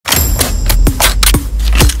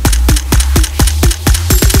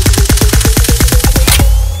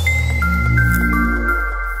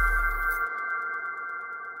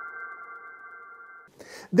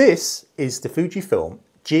This is the Fujifilm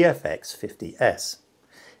GFX50s.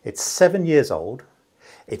 It's 7 years old,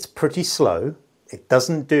 it's pretty slow, it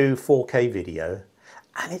doesn't do 4K video,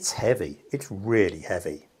 and it's heavy. It's really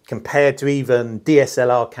heavy. Compared to even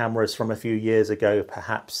DSLR cameras from a few years ago,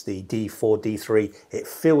 perhaps the D4, D3, it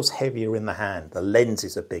feels heavier in the hand. The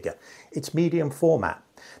lenses are bigger. It's medium format.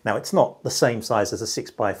 Now, it's not the same size as a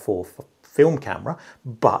 6x4 film camera,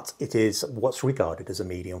 but it is what's regarded as a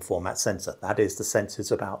medium format sensor. That is, the sensor is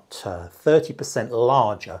about 30%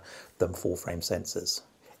 larger than full frame sensors.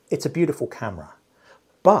 It's a beautiful camera,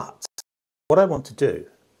 but what I want to do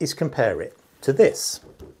is compare it to this.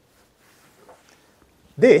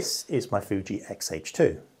 This is my Fuji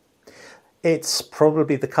X-H2. It's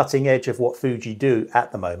probably the cutting edge of what Fuji do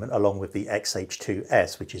at the moment, along with the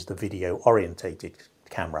X-H2S, which is the video orientated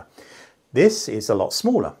camera. This is a lot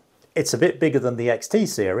smaller. It's a bit bigger than the XT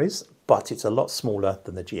series, but it's a lot smaller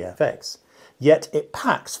than the GFX. Yet it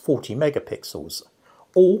packs 40 megapixels,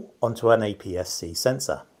 all onto an APS-C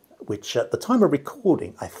sensor, which at the time of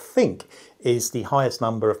recording, I think is the highest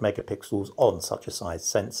number of megapixels on such a size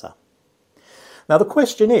sensor. Now the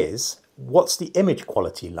question is, what's the image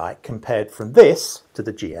quality like compared from this to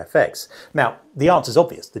the GFX? Now, the answer is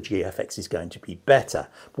obvious, the GFX is going to be better.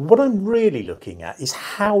 But what I'm really looking at is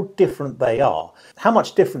how different they are, how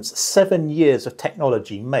much difference 7 years of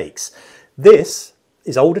technology makes. This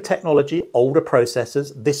is older technology, older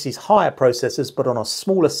processors. This is higher processors, but on a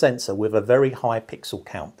smaller sensor with a very high pixel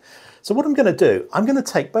count. So what I'm going to do, I'm going to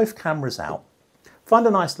take both cameras out, find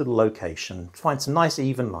a nice little location, find some nice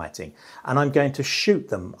even lighting, and I'm going to shoot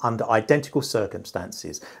them under identical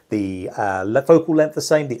circumstances. The focal length the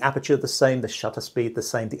same, the aperture the same, the shutter speed the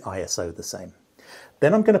same, the ISO the same.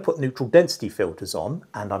 Then I'm going to put neutral density filters on,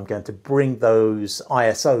 and I'm going to bring those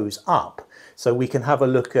ISOs up so we can have a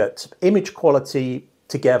look at image quality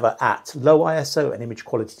together at low ISO and image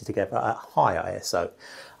quality together at high ISO.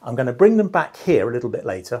 I'm going to bring them back here a little bit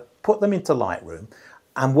later, put them into Lightroom,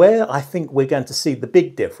 and where I think we're going to see the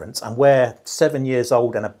big difference, and where 7 years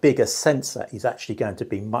old and a bigger sensor is actually going to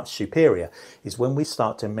be much superior, is when we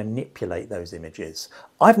start to manipulate those images.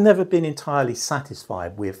 I've never been entirely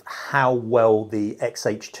satisfied with how well the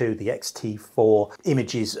X-H2, the X-T4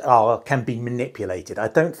 images can be manipulated. I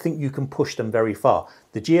don't think you can push them very far.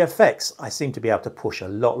 The GFX, I seem to be able to push a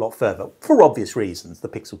lot further, for obvious reasons. The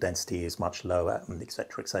pixel density is much lower,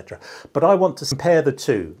 etc, etc. But I want to compare the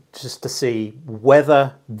two, just to see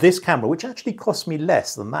whether this camera, which actually cost me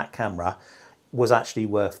less than that camera, was actually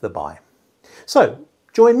worth the buy. So,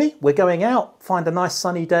 join me, we're going out, find a nice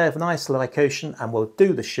sunny day of a nice location, and we'll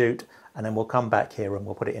do the shoot, and then we'll come back here and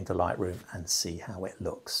we'll put it into Lightroom and see how it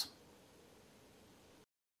looks.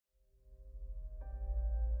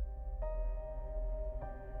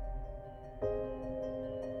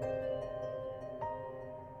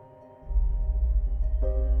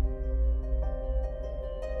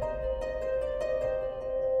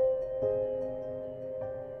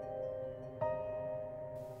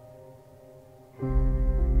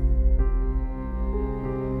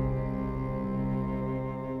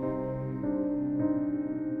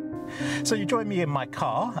 So you join me in my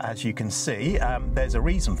car, as you can see. There's a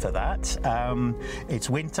reason for that. It's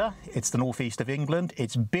winter, it's the northeast of England,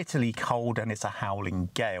 it's bitterly cold, and it's a howling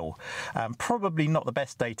gale. Probably not the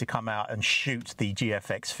best day to come out and shoot the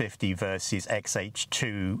GFX50 versus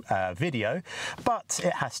X-H2 video, but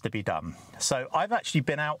it has to be done. So I've actually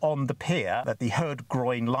been out on the pier at the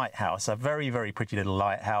Groin Lighthouse, a very pretty little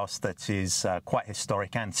lighthouse that is quite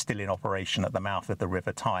historic and still in operation at the mouth of the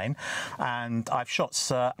River Tyne. And I've shot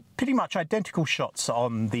pretty much identical shots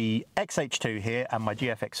on the X-H2 here and my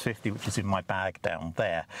GFX50, which is in my bag down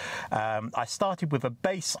there. I started with a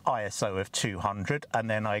base ISO of 200, and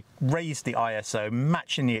then I raised the ISO,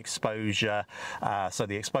 matching the exposure, so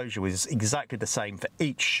the exposure was exactly the same for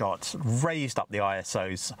each shot, raised up the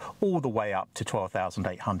ISOs all the way up to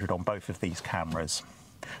 12,800 on both of these cameras.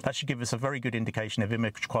 That should give us a very good indication of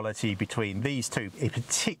image quality between these two, in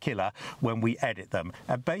particular when we edit them.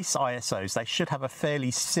 At base ISOs, they should have a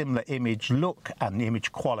fairly similar image look and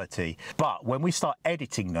image quality, but when we start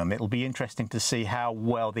editing them, it'll be interesting to see how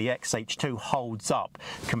well the X-H2 holds up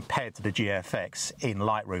compared to the GFX in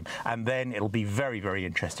Lightroom, and then it'll be very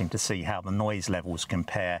interesting to see how the noise levels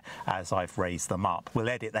compare as I've raised them up. We'll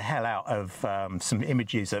edit the hell out of some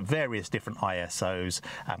images at various different ISOs,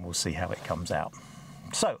 and we'll see how it comes out.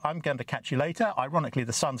 So I'm going to catch you later. Ironically,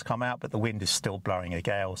 the sun's come out, but the wind is still blowing a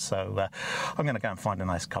gale. So I'm going to go and find a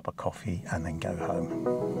nice cup of coffee and then go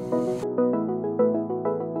home.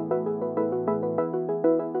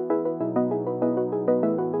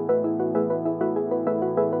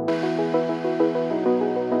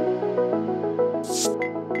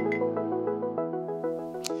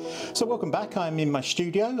 So welcome back. I'm in my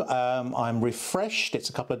studio. I'm refreshed. It's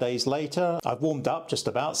a couple of days later. I've warmed up just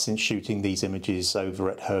about since shooting these images over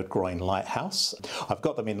at Herdgroin Lighthouse. I've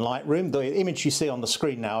got them in Lightroom. The image you see on the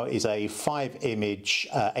screen now is a 5-image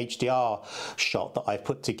HDR shot that I've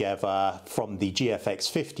put together from the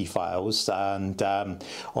GFX50 files and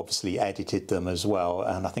obviously edited them as well.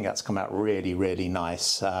 And I think that's come out really, really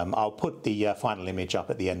nice. I'll put the final image up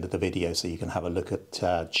at the end of the video so you can have a look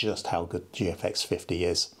at just how good GFX50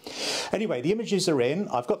 is. Anyway, the images are in.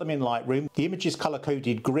 I've got them in Lightroom. The images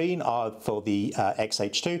color-coded green are for the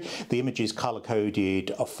X-H2. The images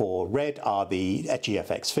color-coded for red are the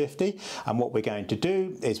GFX50. And what we're going to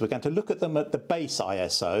do is we're going to look at them at the base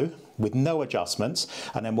ISO with no adjustments,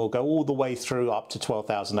 and then we'll go all the way through up to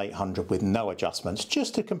 12,800 with no adjustments,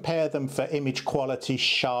 just to compare them for image quality,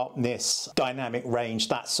 sharpness, dynamic range,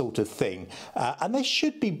 that sort of thing. And they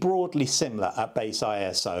should be broadly similar at base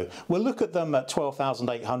ISO. We'll look at them at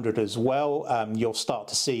 12,800 as well. You'll start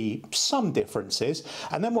to see some differences.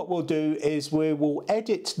 And then what we'll do is we will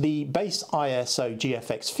edit the base ISO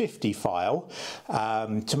GFX50 file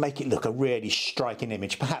to make it look a really striking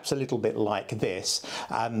image, perhaps a little bit like this.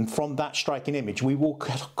 And from that striking image, we will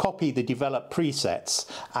copy the developed presets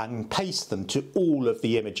and paste them to all of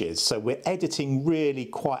the images. So we're editing really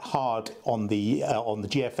quite hard on the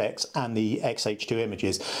GFX and the X-H2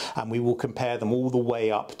 images, and we will compare them all the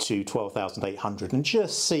way up to 12,800 and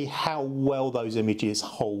just see how well those images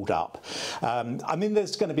hold up. I mean,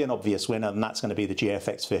 there's going to be an obvious winner, and that's going to be the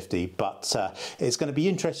GFX50, but it's going to be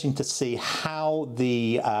interesting to see how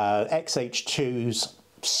the X-H2's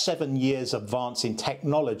 7 years advance in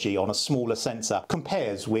technology on a smaller sensor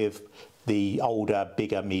compares with the older,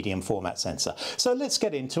 bigger, medium format sensor. So let's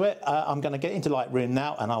get into it. I'm going to get into Lightroom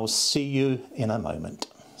now, and I will see you in a moment.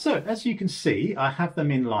 So as you can see, I have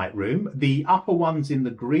them in Lightroom. The upper ones in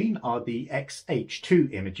the green are the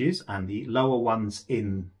X-H2 images, and the lower ones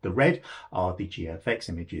in the red are the GFX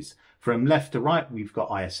images. From left to right, we've got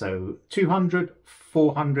ISO 200,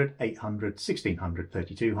 400, 800, 1600,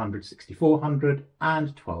 3200, 6400,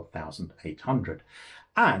 and 12,800.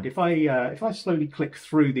 And if I slowly click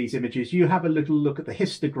through these images, you have a little look at the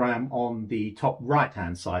histogram on the top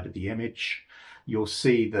right-hand side of the image. You'll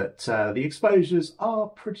see that the exposures are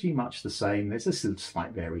pretty much the same. There's just some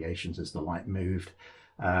slight variations as the light moved.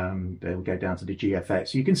 They'll go down to the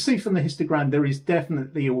GFX. You can see from the histogram there is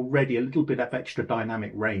definitely already a little bit of extra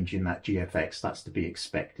dynamic range in that GFX. That's to be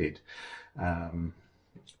expected.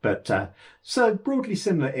 So broadly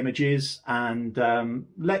similar images, and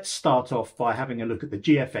let's start off by having a look at the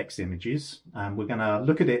GFX images. We're going to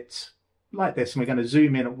look at it like this, and we're going to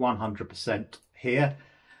zoom in at 100% here.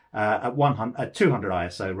 At 200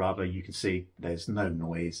 ISO rather, you can see there's no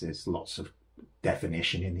noise, there's lots of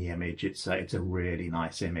definition in the image. It's a really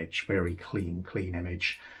nice image, very clean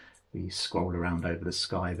image. We scroll around over the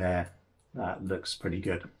sky there, that looks pretty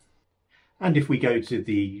good. And if we go to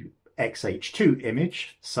the X-H2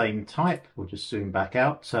 image, same type, we'll just zoom back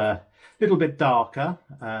out, a little bit darker,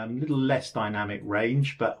 little less dynamic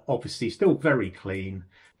range, but obviously still very clean,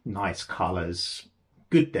 nice colours,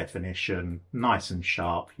 good definition, nice and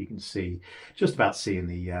sharp. You can see, just about seeing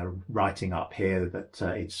the writing up here, that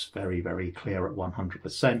it's very, very clear at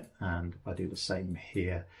 100%. And if I do the same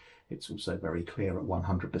here, it's also very clear at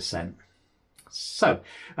 100%. So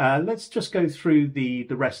let's just go through the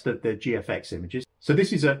rest of the GFX images. So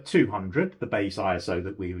this is at 200, the base ISO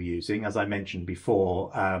that we were using. As I mentioned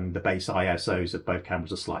before, the base ISOs of both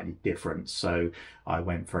cameras are slightly different. So I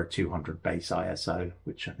went for a 200 base ISO,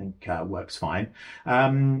 which I think works fine.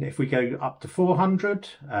 If we go up to 400,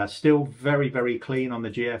 still very, very clean on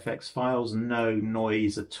the GFX files. No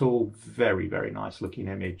noise at all. Very, very nice looking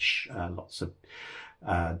image. Lots of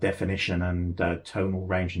definition and tonal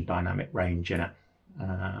range and dynamic range in it.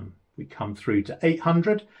 We come through to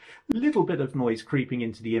 800, a little bit of noise creeping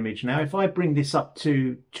into the image. Now if I bring this up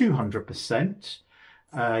to 200%,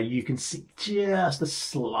 you can see just a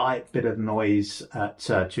slight bit of noise at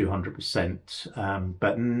 200%,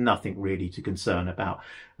 but nothing really to concern about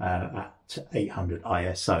at 800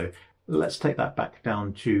 ISO. Let's take that back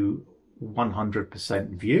down to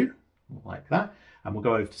 100% view, like that. And we'll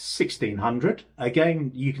go over to 1600.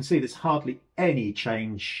 Again, you can see there's hardly any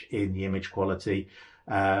change in the image quality.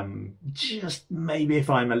 Just maybe, if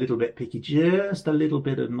I'm a little bit picky, just a little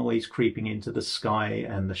bit of noise creeping into the sky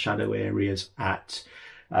and the shadow areas at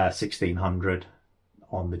 1600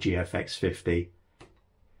 on the GFX50.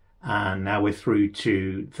 And now we're through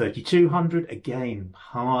to 3200. Again,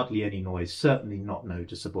 hardly any noise, certainly not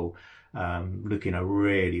noticeable. Looking a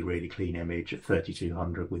really, really clean image at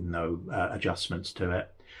 3200 with no adjustments to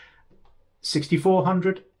it.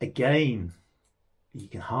 6400, again, you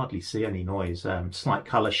can hardly see any noise. Slight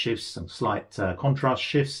color shifts and slight contrast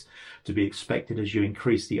shifts to be expected as you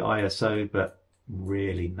increase the ISO, but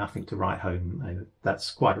really nothing to write home. That's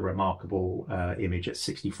quite a remarkable image at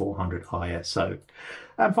 6400 ISO.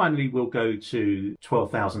 And finally, we'll go to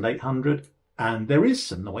 12,800, and there is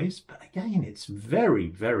some noise, but again, it's very,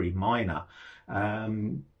 very minor.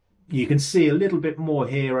 You can see a little bit more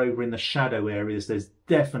here over in the shadow areas. There's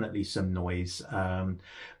definitely some noise,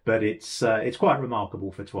 but it's quite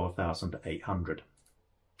remarkable for 12,800.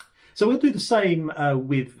 So we'll do the same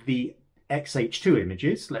with the X-H2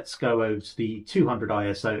 images. Let's go over to the 200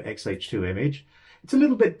 ISO X-H2 image. It's a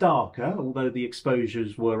little bit darker, although the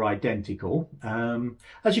exposures were identical.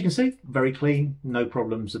 As you can see, very clean, no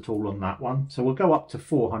problems at all on that one. So we'll go up to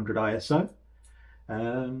 400 ISO.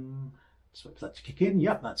 So if that to kick in,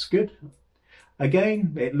 yep, that's good.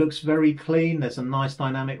 Again, it looks very clean. There's a nice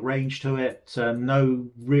dynamic range to it. No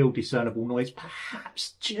real discernible noise.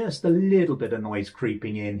 Perhaps just a little bit of noise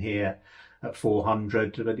creeping in here at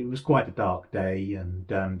 400, but it was quite a dark day, and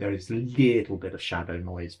there is a little bit of shadow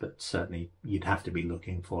noise, but certainly you'd have to be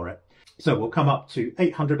looking for it. So we'll come up to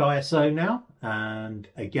 800 ISO now, and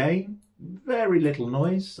again, very little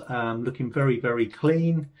noise, looking very, very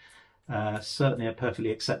clean. Certainly a perfectly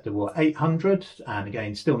acceptable 800, and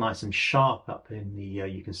again still nice and sharp up in the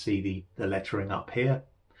you can see the lettering up here.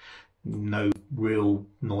 No real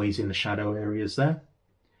noise in the shadow areas there.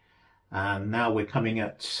 And now we're coming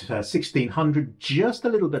at 1600, just a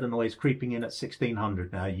little bit of noise creeping in at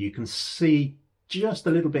 1600. Now you can see just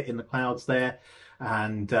a little bit in the clouds there,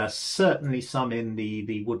 and certainly some in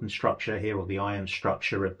the wooden structure here, or the iron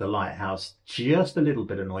structure of the lighthouse. Just a little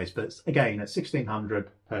bit of noise, but again at 1600,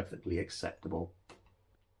 perfectly acceptable.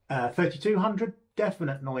 3200,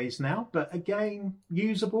 definite noise now, but again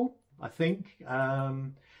usable, I think.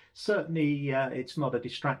 Certainly it's not a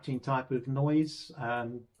distracting type of noise.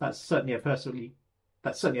 That's certainly a perfectly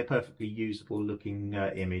usable looking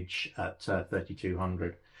image at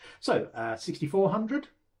 3200. So 6400.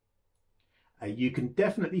 You can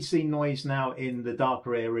definitely see noise now in the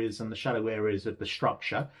darker areas and the shadow areas of the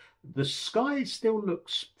structure. The sky still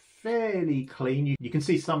looks fairly clean. You can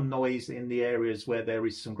see some noise in the areas where there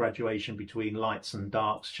is some graduation between lights and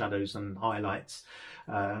darks, shadows and highlights.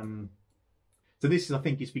 So this, I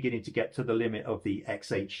think, is beginning to get to the limit of the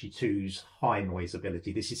X-H2's high noise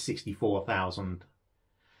ability. This is 64,000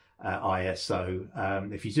 ISO.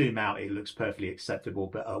 If you zoom out, it looks perfectly acceptable,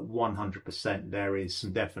 but at 100% there is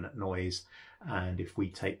some definite noise. And if we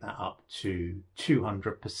take that up to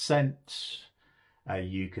 200%,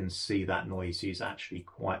 you can see that noise is actually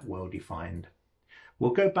quite well defined.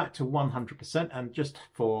 We'll go back to 100%, and just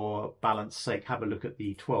for balance sake, have a look at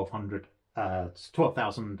the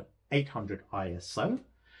 12,800 ISO.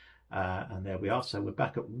 And there we are. So we're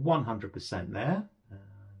back at 100% there.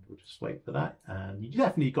 We'll just wait for that, and you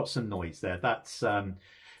definitely got some noise there. That's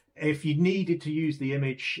if you needed to use the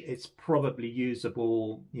image, it's probably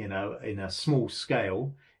usable, you know, in a small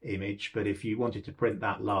scale image, but if you wanted to print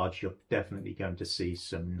that large, you're definitely going to see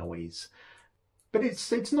some noise. But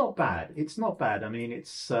it's not bad. It's not bad. I mean,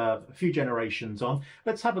 it's a few generations on.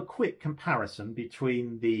 Let's have a quick comparison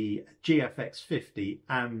between the GFX50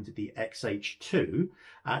 and the X-H2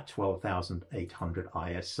 at 12,800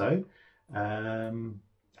 ISO.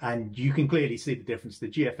 And you can clearly see the difference. The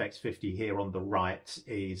GFX50 here on the right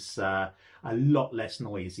is a lot less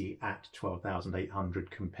noisy at 12,800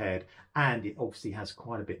 compared, and it obviously has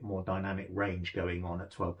quite a bit more dynamic range going on at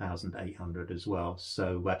 12,800 as well.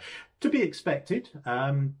 So to be expected,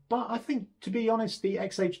 but I think, to be honest, the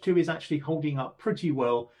X-H2 is actually holding up pretty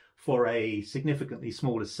well for a significantly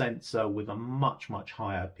smaller sensor with a much, much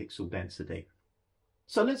higher pixel density.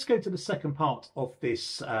 So let's go to the second part of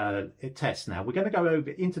this test now. We're going to go over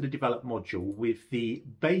into the develop module with the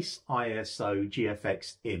base ISO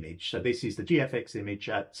GFX image. So this is the GFX image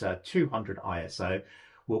at 200 ISO.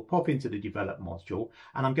 We'll pop into the develop module,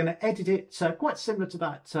 and I'm going to edit it quite similar to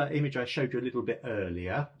that image I showed you a little bit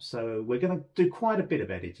earlier. So we're going to do quite a bit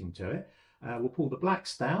of editing to it. We'll pull the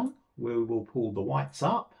blacks down. We will pull the whites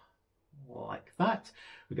up like that.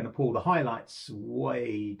 We're going to pull the highlights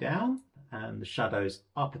way down and the shadows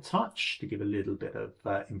up a touch to give a little bit of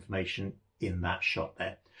information in that shot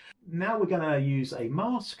there. Now we're going to use a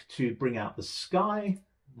mask to bring out the sky.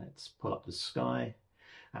 Let's pull up the sky,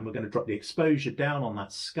 and we're going to drop the exposure down on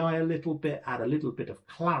that sky a little bit, add a little bit of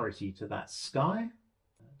clarity to that sky.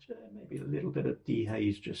 Maybe a little bit of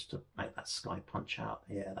dehaze just to make that sky punch out.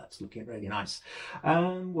 Yeah, that's looking really nice.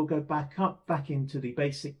 We'll go back into the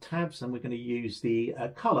basic tabs, and we're going to use the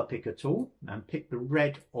color picker tool and pick the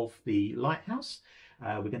red of the lighthouse.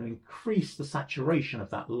 We're going to increase the saturation of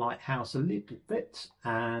that lighthouse a little bit,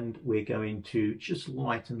 and we're going to just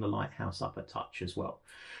lighten the lighthouse up a touch as well.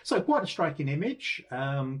 So quite a striking image,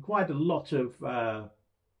 quite a lot of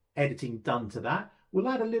editing done to that. We'll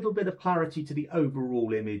add a little bit of clarity to the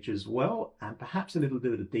overall image as well, and perhaps a little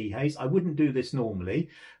bit of dehaze. I wouldn't do this normally,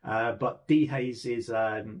 but dehaze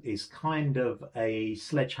is kind of a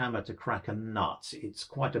sledgehammer to crack a nut. It's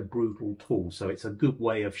quite a brutal tool, so it's a good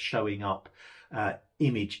way of showing up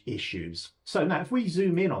image issues. So now if we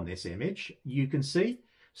zoom in on this image, you can see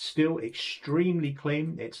still extremely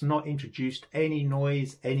clean. It's not introduced any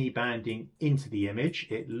noise, any banding into the image.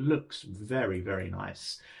 It looks very, very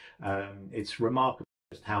nice. It's remarkable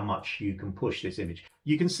just how much you can push this image.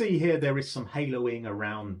 You can see here there is some haloing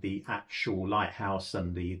around the actual lighthouse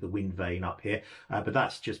and the wind vane up here, but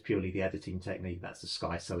that's just purely the editing technique. That's the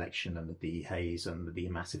sky selection and the dehaze and the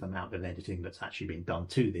massive amount of editing that's actually been done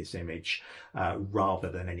to this image,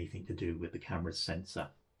 rather than anything to do with the camera's sensor.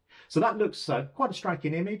 So that looks quite a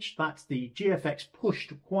striking image. That's the GFX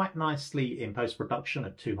pushed quite nicely in post-production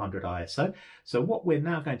at 200 ISO. So what we're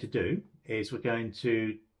now going to do is we're going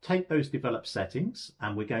to take those developed settings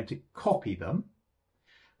and we're going to copy them.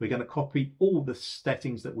 We're going to copy all the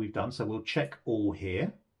settings that we've done. So we'll check all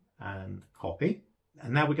here and copy.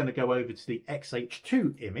 And now we're going to go over to the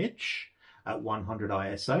X-H2 image at 100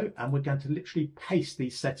 ISO, and we're going to literally paste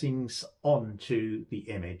these settings onto the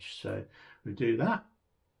image. So we'll do that.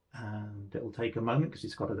 And it will take a moment because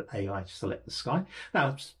it's got an AI to select the sky. Now,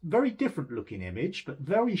 it's a very different looking image, but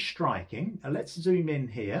very striking. Let's zoom in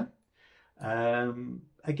here.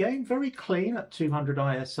 Again, very clean at 200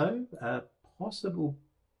 ISO. Possible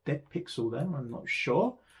dead pixel there, I'm not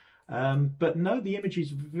sure. But no, the image is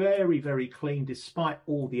very, very clean despite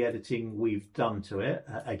all the editing we've done to it.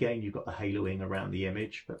 Again, you've got the haloing around the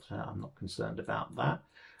image, but I'm not concerned about that.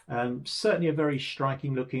 Certainly a very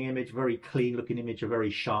striking looking image, very clean looking image, a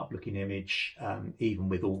very sharp looking image, even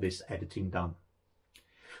with all this editing done.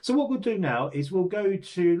 So what we'll do now is we'll go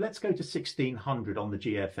to, let's go to 1600 on the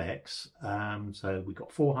GFX. So we've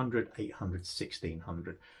got 400, 800,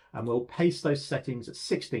 1600, and we'll paste those settings at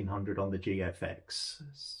 1600 on the GFX.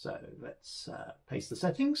 So let's paste the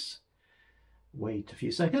settings. Wait a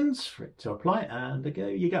few seconds for it to apply, and there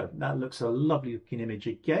you go. That looks a lovely looking image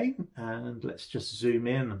again. And let's just zoom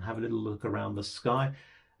in and have a little look around the sky.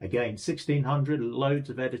 Again, 1600, loads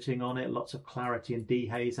of editing on it, lots of clarity and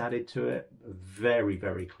dehaze added to it. Very,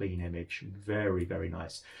 very clean image. Very, very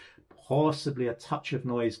nice. Possibly a touch of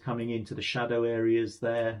noise coming into the shadow areas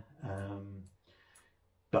there.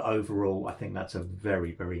 But overall, I think that's a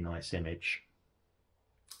very, very nice image.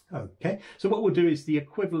 Okay, so what we'll do is the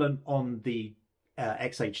equivalent on the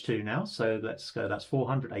X-H2 now. So let's go, that's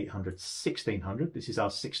 400, 800, 1600. This is our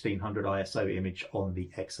 1600 ISO image on the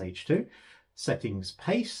X-H2. Settings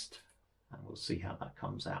paste, and we'll see how that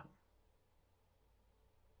comes out.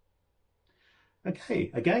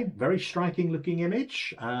 Okay, again, very striking looking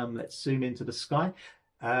image. Let's zoom into the sky.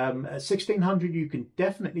 At 1600, you can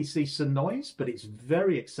definitely see some noise, but it's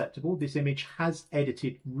very acceptable. This image has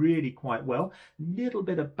edited really quite well. Little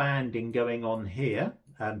bit of banding going on here,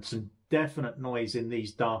 some definite noise in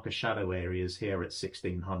these darker shadow areas here at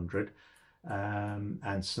 1600.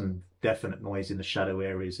 And some definite noise in the shadow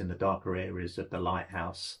areas, in the darker areas of the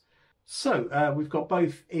lighthouse. So we've got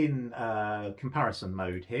both in comparison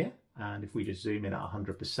mode here, and if we just zoom in at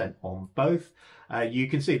 100% on both, you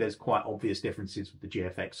can see there's quite obvious differences with the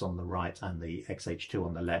GFX on the right and the X-H2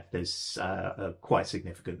 on the left. There's quite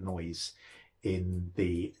significant noise in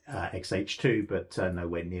the X-H2, but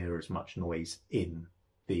nowhere near as much noise in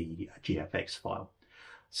the GFX file.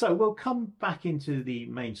 So we'll come back into the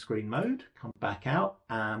main screen mode, come back out,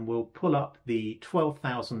 and we'll pull up the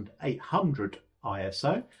 12,800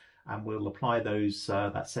 ISO, and we'll apply those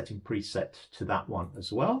that setting preset to that one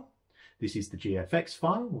as well. This is the GFX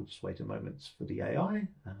file. We'll just wait a moment for the AI.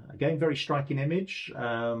 Again, very striking image.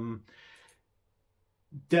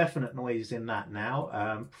 Definite noise in that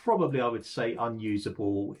now. Probably I would say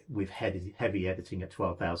unusable with heavy editing at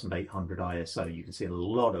 12,800 ISO. You can see a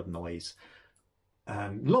lot of noise.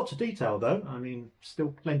 Lots of detail though. I mean,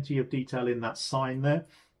 still plenty of detail in that sign there,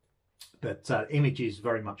 but images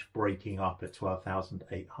very much breaking up at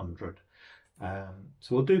 12,800.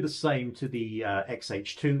 So we'll do the same to the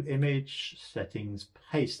X-H2 image. Settings,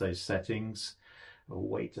 paste those settings. We'll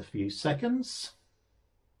wait a few seconds.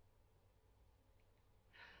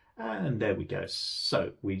 And there we go.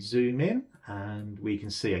 So we zoom in and we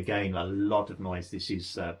can see again a lot of noise. This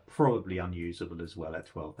is probably unusable as well at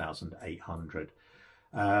 12,800.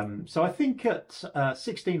 So I think at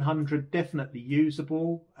 1600 definitely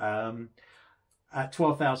usable. At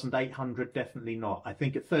 12,800, definitely not. I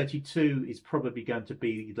think at 32 is probably going to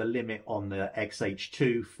be the limit on the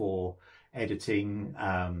X-H2 for editing,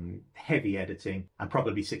 heavy editing, and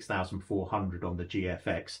probably 6,400 on the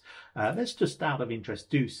GFX. Let's just out of interest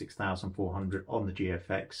do 6,400 on the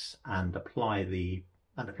GFX and apply the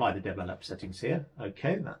develop settings here.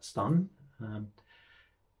 Okay, that's done.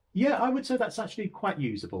 Yeah, I would say that's actually quite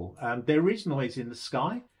usable. There is noise in the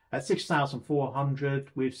sky. At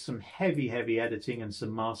 6,400 with some heavy editing and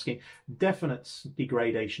some masking, definite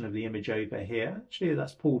degradation of the image over here. Actually,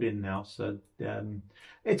 that's pulled in now, so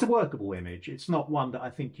it's a workable image. It's not one that I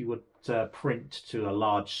think you would print to a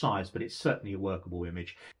large size, but it's certainly a workable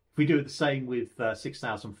image. If we do the same with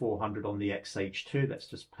 6,400 on the X-H2, let's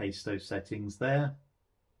just paste those settings there.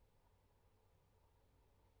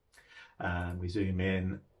 And we zoom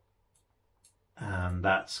in, and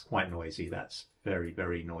that's quite noisy. That's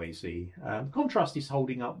very noisy. Contrast is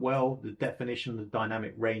holding up well. The definition, the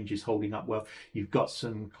dynamic range is holding up well. You've got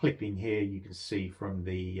some clipping here you can see from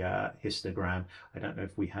the histogram. I don't know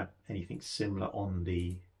if we have anything similar on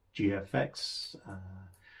the GFX.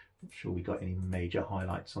 Not sure we got any major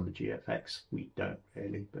highlights on the GFX. We don't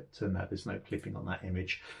really, but no, there's no clipping on that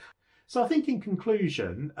image. So I think in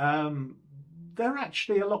conclusion, they're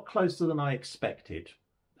actually a lot closer than I expected.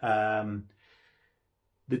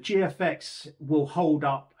 The GFX will hold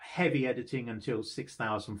up heavy editing until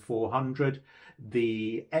 6,400.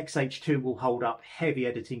 The X-H2 will hold up heavy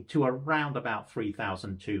editing to around about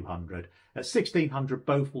 3,200. At 1,600,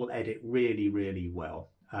 both will edit really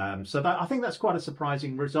well. So I think that's quite a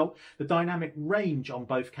surprising result. The dynamic range on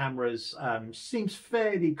both cameras seems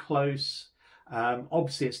fairly close.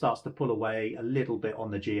 Obviously, it starts to pull away a little bit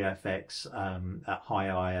on the GFX at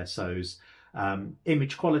higher ISOs.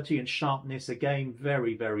 Image quality and sharpness, again,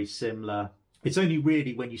 very similar. It's only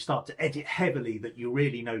really when you start to edit heavily that you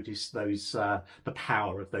really notice those the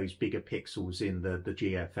power of those bigger pixels in the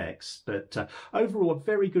GFX. But overall, a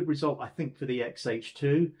very good result, I think, for the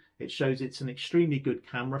X-H2. It shows it's an extremely good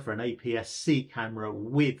camera for an APS-C camera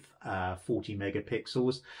with 40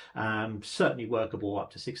 megapixels. Certainly workable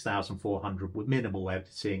up to 6,400 with minimal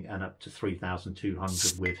editing and up to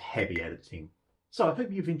 3,200 with heavy editing. So I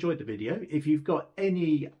hope you've enjoyed the video. If you've got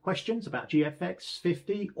any questions about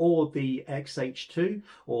GFX50 or the X-H2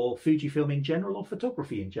 or Fujifilm in general or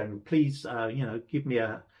photography in general, please, give me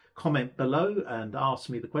a comment below and ask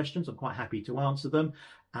me the questions. I'm quite happy to answer them,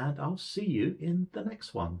 and I'll see you in the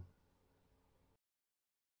next one.